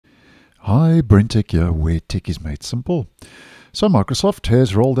Hi, BrenTech here, where tech is made simple. So Microsoft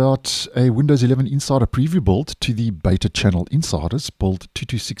has rolled out a Windows 11 Insider preview build to the beta channel insiders, build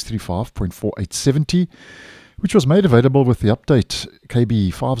 22635.4870, which was made available with the update KB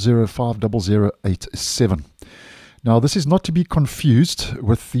 5050087. Now, this is not to be confused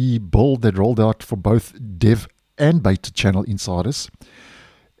with the build that rolled out for both dev and beta channel insiders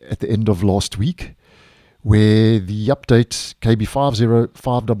at the end of last week, where the update KB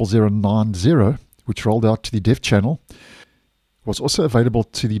 5050090, which rolled out to the dev channel, was also available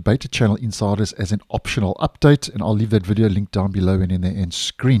to the beta channel insiders as an optional update, and I'll leave that video linked down below and in the end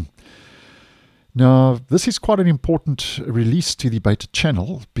screen. Now, this is quite an important release to the beta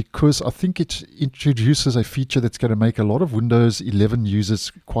channel because I think it introduces a feature that's going to make a lot of Windows 11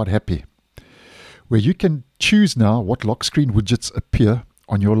 users quite happy, where you can choose now what lock screen widgets appear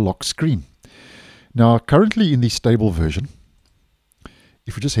on your lock screen. Now, currently in the stable version,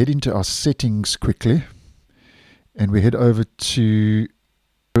 if we just head into our settings quickly and we head over to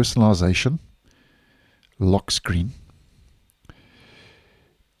personalization, lock screen.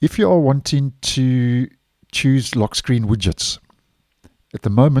 If you are wanting to choose lock screen widgets, at the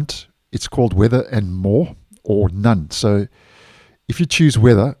moment it's called weather and more or none. So if you choose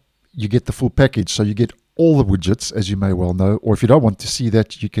weather, you get the full package. So you get all the widgets, as you may well know, or if you don't want to see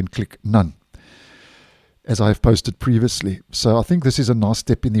that, you can click none, as I have posted previously. So I think this is a nice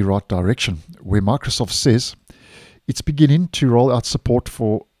step in the right direction, where Microsoft says it's beginning to roll out support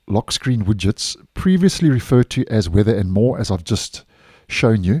for lock screen widgets, previously referred to as weather and more, as I've just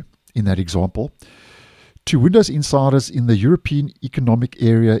shown you in that example, to Windows insiders in the European Economic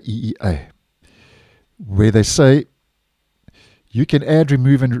Area EEA, where they say you can add,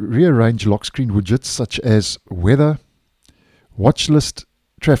 remove and rearrange lock screen widgets such as weather, watch list,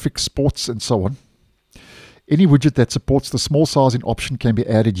 traffic, sports and so on. Any widget that supports the small sizing option can be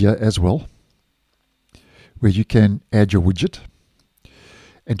added here as well, where you can add your widget.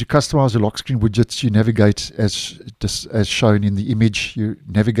 And to customize your lock screen widgets, you navigate as shown in the image. You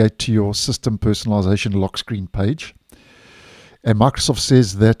navigate to your system personalization lock screen page. And Microsoft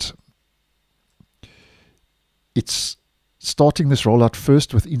says that it's starting this rollout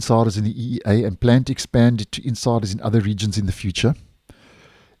first with insiders in the EEA and plan to expand it to insiders in other regions in the future.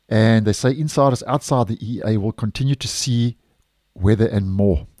 And they say insiders outside the EEA will continue to see weather and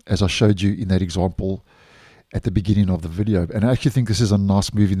more, as I showed you in that example at the beginning of the video. And I actually think this is a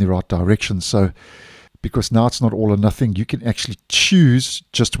nice move in the right direction. So, because now it's not all or nothing, you can actually choose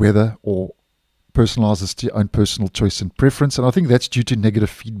just weather or personalize this to your own personal choice and preference. And I think that's due to negative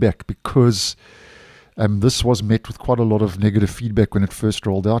feedback, because this was met with quite a lot of negative feedback when it first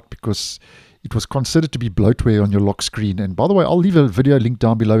rolled out, because it was considered to be bloatware on your lock screen. And by the way, I'll leave a video link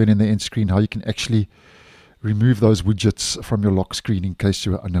down below and in the end screen how you can actually remove those widgets from your lock screen in case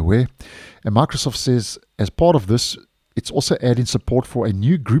you are unaware. And Microsoft says as part of this, it's also adding support for a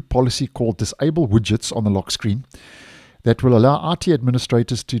new group policy called Disable Widgets on the lock screen that will allow IT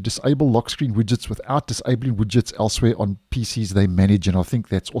administrators to disable lock screen widgets without disabling widgets elsewhere on PCs they manage. And I think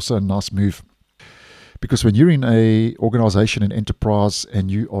that's also a nice move, because when you're in a organization and enterprise and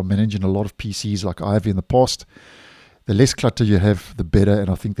you are managing a lot of PCs like I have in the past, the less clutter you have, the better. And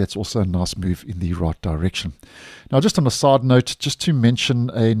I think that's also a nice move in the right direction. Now, just on a side note, just to mention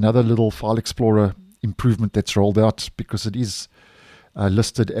another little File Explorer improvement that's rolled out, because it is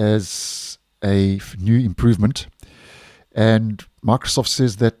listed as a new improvement. And Microsoft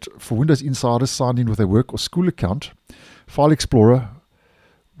says that for Windows insiders signed in with a work or school account, File Explorer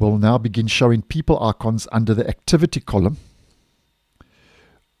will now begin showing people icons under the activity column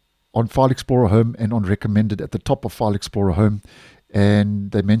on File Explorer Home and on Recommended at the top of File Explorer Home. And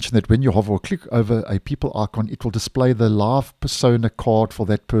they mention that when you hover or click over a people icon, it will display the live persona card for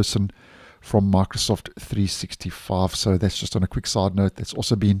that person from Microsoft 365. So that's just on a quick side note. That's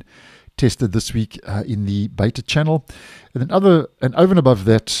also been tested this week in the beta channel. And then over and above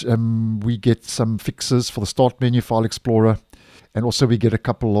that, we get some fixes for the Start menu, File Explorer. And also we get a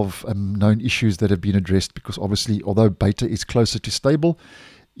couple of known issues that have been addressed, because obviously, although beta is closer to stable,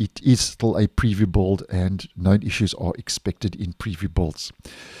 it is still a preview build and known issues are expected in preview builds.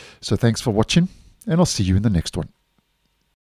 So thanks for watching, and I'll see you in the next one.